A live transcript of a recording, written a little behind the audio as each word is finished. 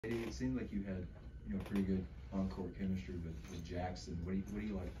It seemed like you had, pretty good on-court chemistry with Jackson. What do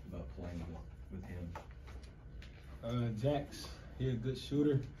you like about playing with him? Jax, he a good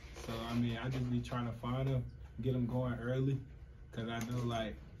shooter. So, I just be trying to find him, get him going early. Because I know,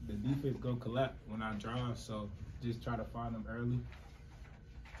 like, the defense go collapse when I drive. So, just try to find him early.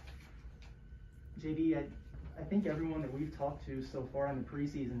 JD, I think everyone that we've talked to so far in the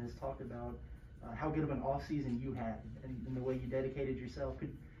preseason has talked about how good of an offseason you had and the way you dedicated yourself.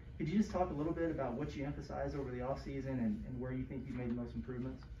 Could you just talk a little bit about what you emphasized over the offseason and where you think you made the most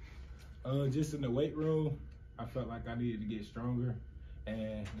improvements? Just in the weight room, I felt like I needed to get stronger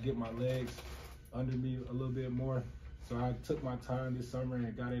and get my legs under me a little bit more. So I took my time this summer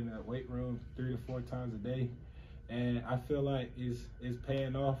and got in the weight room 3 to 4 times a day. And I feel like it's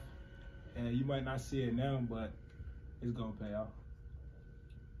paying off. And you might not see it now, but it's going to pay off.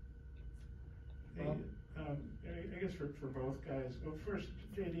 Well, I guess for both guys. Well, first,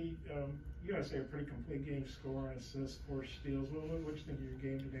 JD, you gotta say a pretty complete game: score, assists, 4 steals. What you think of your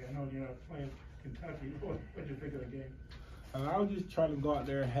game today? I know you're not playing Kentucky. What'd you think of the game? I was just trying to go out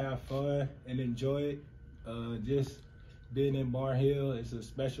there and have fun and enjoy it. Just being in Bar Hill, it's a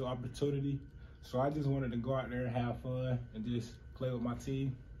special opportunity. So I just wanted to go out there and have fun and just play with my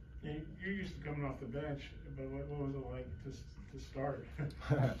team. Yeah, you're used to coming off the bench, but what was it like to start?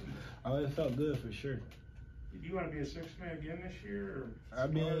 It felt good for sure. Do you want to be a 6th man again this year, or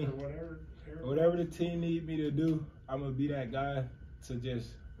or whatever the team need me to do, I'm gonna be that guy to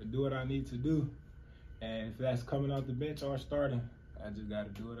just do what I need to do. And if that's coming off the bench or starting, I just gotta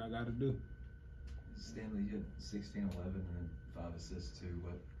do what I gotta do. Stanley, you had 16, 11, and then 5 assists too.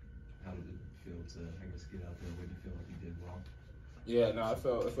 How did it feel to, get out there? What did you feel like you did well? Yeah, no, it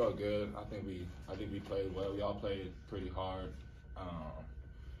felt good. I think we played well. We all played pretty hard.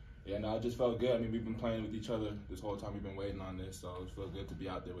 Yeah, no, it just felt good. We've been playing with each other this whole time. We've been waiting on this, so it felt good to be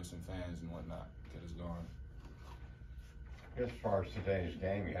out there with some fans and whatnot, get us going. As far as today's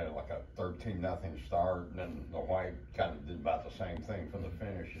game, you had like a 13-0 start, and then the White kind of did about the same thing from the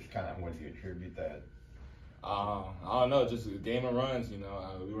finish. Just kind of, what do you attribute that? I don't know, just a game of runs. We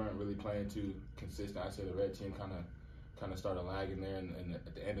weren't really playing too consistent. I say the red team kind of started lagging there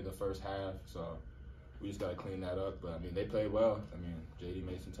at the end of the first half, so we just got to clean that up. But they played well. JD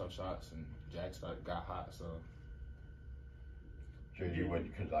made some tough shots, and Jax got hot. So JD,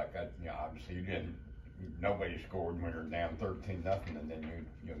 because obviously you didn't. Nobody scored when you're down 13-0, and then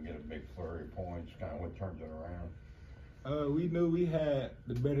you get a big flurry of points. Kind of what turns it around? We knew we had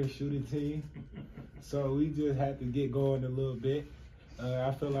the better shooting team, so we just had to get going a little bit.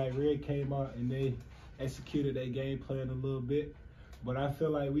 I feel like Red came out and they executed their game plan a little bit, but I feel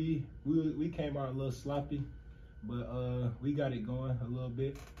like we came out a little sloppy, but we got it going a little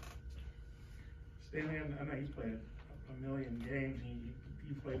bit. Stanley, I know you played a million games.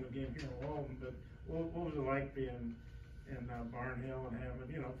 You played a game here in Walton, but what was it like being in Barn Hill and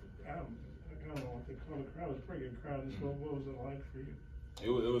having, I don't know what they call the crowd. It was a pretty good crowd. What was it like for you?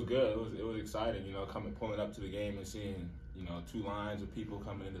 It was good. It was exciting. Pulling up to the game and seeing 2 lines of people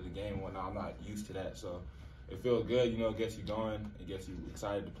coming into the game and whatnot. I'm not used to that, so it feels good. It gets you going. It gets you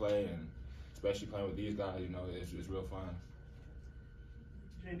excited to play, and especially playing with these guys. It's real fun.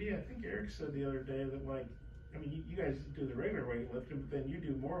 JD, I think Eric said the other day that you guys do the regular weightlifting, but then you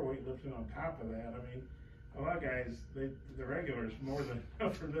do more weightlifting on top of that. A lot of guys, the regular is more than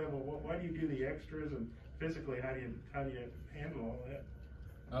enough for them. Well, why do you do the extras, and physically, how do you handle all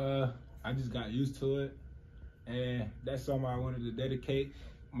that? I just got used to it, and that's something I wanted to dedicate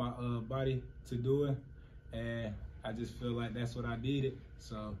my body to doing, and I just feel like that's what I needed,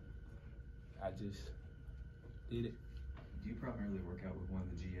 so I just did it. Do you primarily work out with one of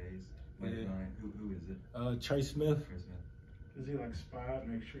the GAs? Yeah. Who is it? Trey Smith. Does he spot,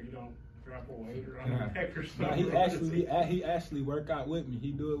 make sure you don't drop a weight or on your neck or something? No, he actually work out with me.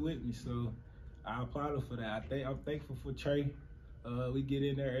 He do it with me, so I applaud him for that. I'm thankful for Trey. We get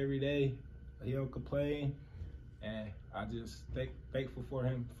in there every day. He don't complain, and I just thankful for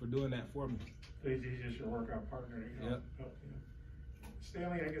him for doing that for me. So he's just your workout partner. Yep.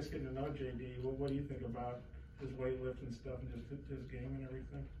 Stanley, I guess getting to know JD, what do you think about his weightlifting stuff and just his game and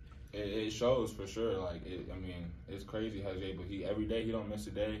everything? It shows for sure. It's crazy how every day he don't miss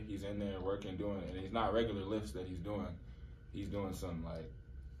a day. He's in there working, doing it, and it's not regular lifts that he's doing. He's doing some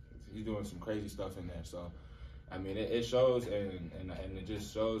crazy stuff in there. So, it shows, and it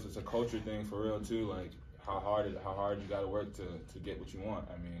just shows it's a culture thing for real too. Like how hard you got to work to get what you want.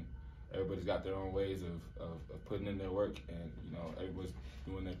 Everybody's got their own ways of putting in their work, and everybody's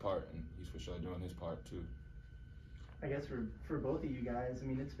doing their part, and he's for sure doing his part too. I guess for both of you guys,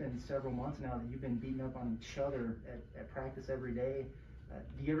 it's been several months now that you've been beating up on each other at practice every day.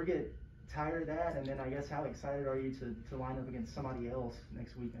 Do you ever get tired of that? And then I guess how excited are you to line up against somebody else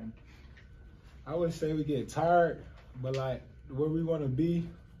next weekend? I would say we get tired, but like where we want to be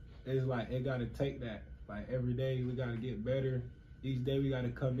is like it got to take that. Like every day we got to get better. Each day we got to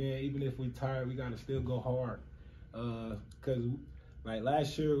come in. Even if we tired, we got to still go hard. Cause like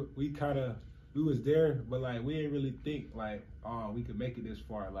last year we was there, but like we didn't really think like, oh, we could make it this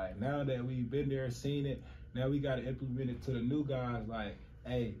far. Like now that we've been there, seen it, now we got to implement it to the new guys. Like,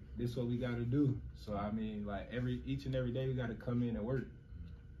 hey, this is what we got to do. So I mean, like each and every day we got to come in and work.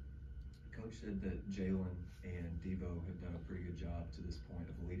 Coach said that Jalen and Devo have done a pretty good job to this point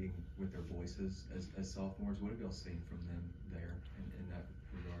of leading with their voices as sophomores. What have y'all seen from them there in that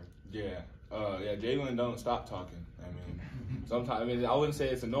regard? Yeah, Jalen don't stop talking. I mean, sometimes, I wouldn't say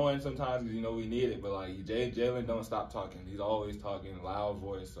it's annoying sometimes because, we need it, but like Jalen don't stop talking. He's always talking, loud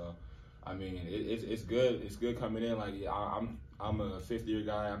voice. So, I mean, it's good. It's good coming in. Like, I'm a fifth-year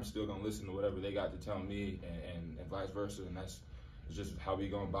guy. I'm still going to listen to whatever they got to tell me and vice versa. And it's just how we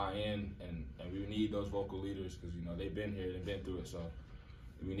going to buy in. And we need those vocal leaders because, they've been here. They've been through it. So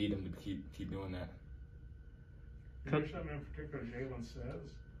we need them to keep doing that. Is there something in particular Jalen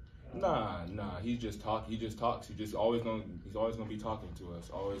says? Nah. He just talks. He's always gonna be talking to us.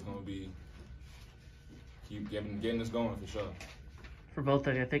 Always gonna be keep getting us going for sure. For both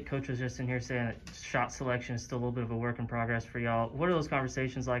of you, I think Coach was just in here saying that shot selection is still a little bit of a work in progress for y'all. What are those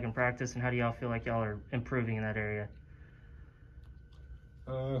conversations like in practice, and how do y'all feel like y'all are improving in that area?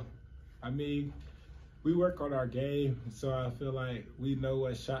 I mean, we work on our game, so I feel like we know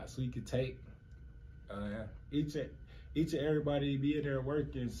what shots we could take. Each and everybody be in there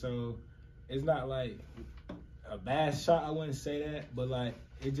working, so it's not like a bad shot, I wouldn't say that, but like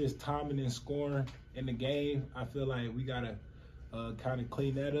it's just timing and scoring in the game. I feel like we gotta kind of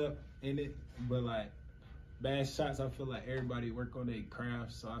clean that up in it, but like bad shots, I feel like everybody work on their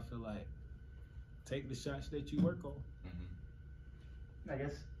craft, so I feel like take the shots that you work on. I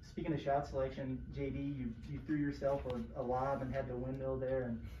guess speaking of shot selection, JD, you threw yourself a lob and had the windmill there,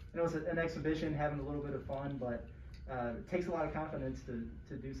 and it was an exhibition, having a little bit of fun, but it takes a lot of confidence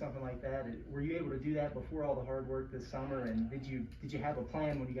to do something like that. Were you able to do that before all the hard work this summer, and did you have a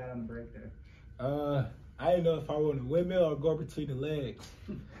plan when you got on the break there? I didn't know if I wanted a windmill or go between the legs,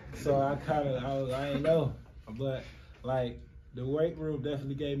 so I didn't know, but like the weight room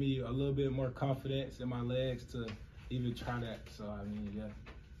definitely gave me a little bit more confidence in my legs to even try that. So I mean, yeah.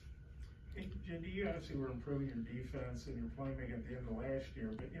 Hey, JD, you obviously were improving your defense and your playmaking at the end of last year,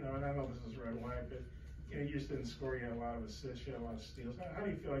 but and I know this is red white, but you just didn't score. You had a lot of assists, you had a lot of steals. How do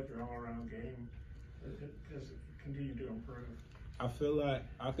you feel like your all-around game has continued to improve? I feel like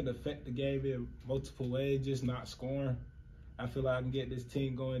I could affect the game in multiple ways, just not scoring. I feel like I can get this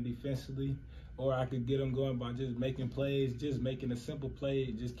team going defensively, or I could get them going by just making plays, just making a simple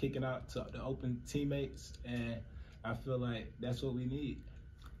play, just kicking out to the open teammates, and I feel like that's what we need.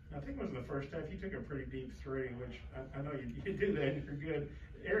 I think it was the first half you took a pretty deep three, which I know you do that and you're good.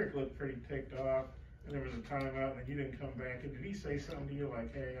 Eric looked pretty ticked off, and there was a timeout, and you didn't come back. And did he say something to you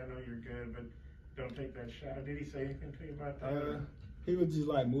like, hey, I know you're good, but don't take that shot? Did he say anything to you about that? He was just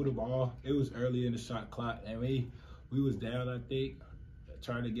like move the ball. It was early in the shot clock, and we was down, I think,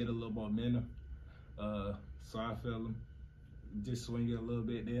 trying to get a little momentum. So I felt him just swing it a little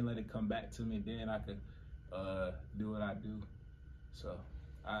bit, then let it come back to me, then I could do what I do. So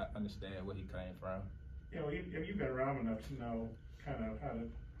I understand where he came from. You've been around enough to know kind of how to.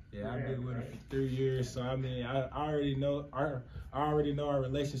 Yeah, I've been with him for 3 years, so I mean, I already know our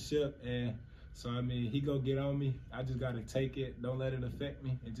relationship, and so I mean, he go get on me. I just gotta take it, don't let it affect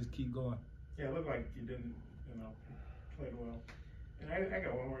me, and just keep going. Yeah, it looked like you didn't, played well. And I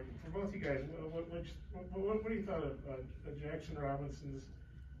got one more for both you guys. What do you thought of Jackson Robinson's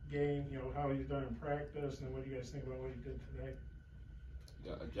game? How he's done in practice, and then what do you guys think about what he did today?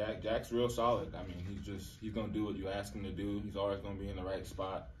 Jack's real solid. I mean, he's gonna do what you ask him to do. He's always gonna be in the right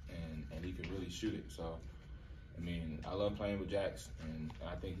spot, and he can really shoot it. So, I mean, I love playing with Jax, and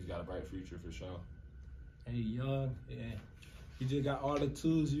I think he's got a bright future for sure. And he's young, and he just got all the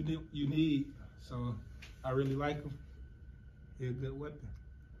tools you need. So, I really like him. He's a good weapon.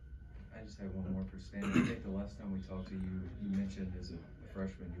 I just had one more for Stanley. I think the last time we talked to you, you mentioned as a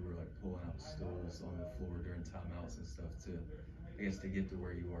freshman you were like pulling out stools on the floor during timeouts and stuff to get to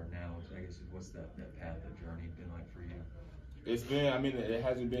where you are now. I guess what's that path, that journey been like for you? It's been, it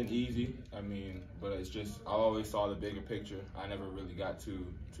hasn't been easy. But it's just, I always saw the bigger picture. I never really got too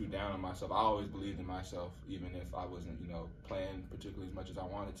down on myself. I always believed in myself, even if I wasn't, playing particularly as much as I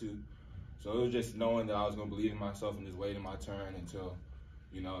wanted to. So it was just knowing that I was going to believe in myself and just waiting my turn until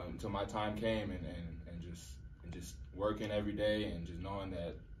my time came and just working every day and just knowing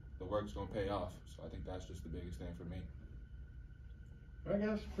that the work's gonna pay off. So I think that's just the biggest thing for me. All right,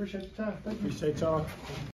 guys, appreciate your time. Thank you. Appreciate y'all.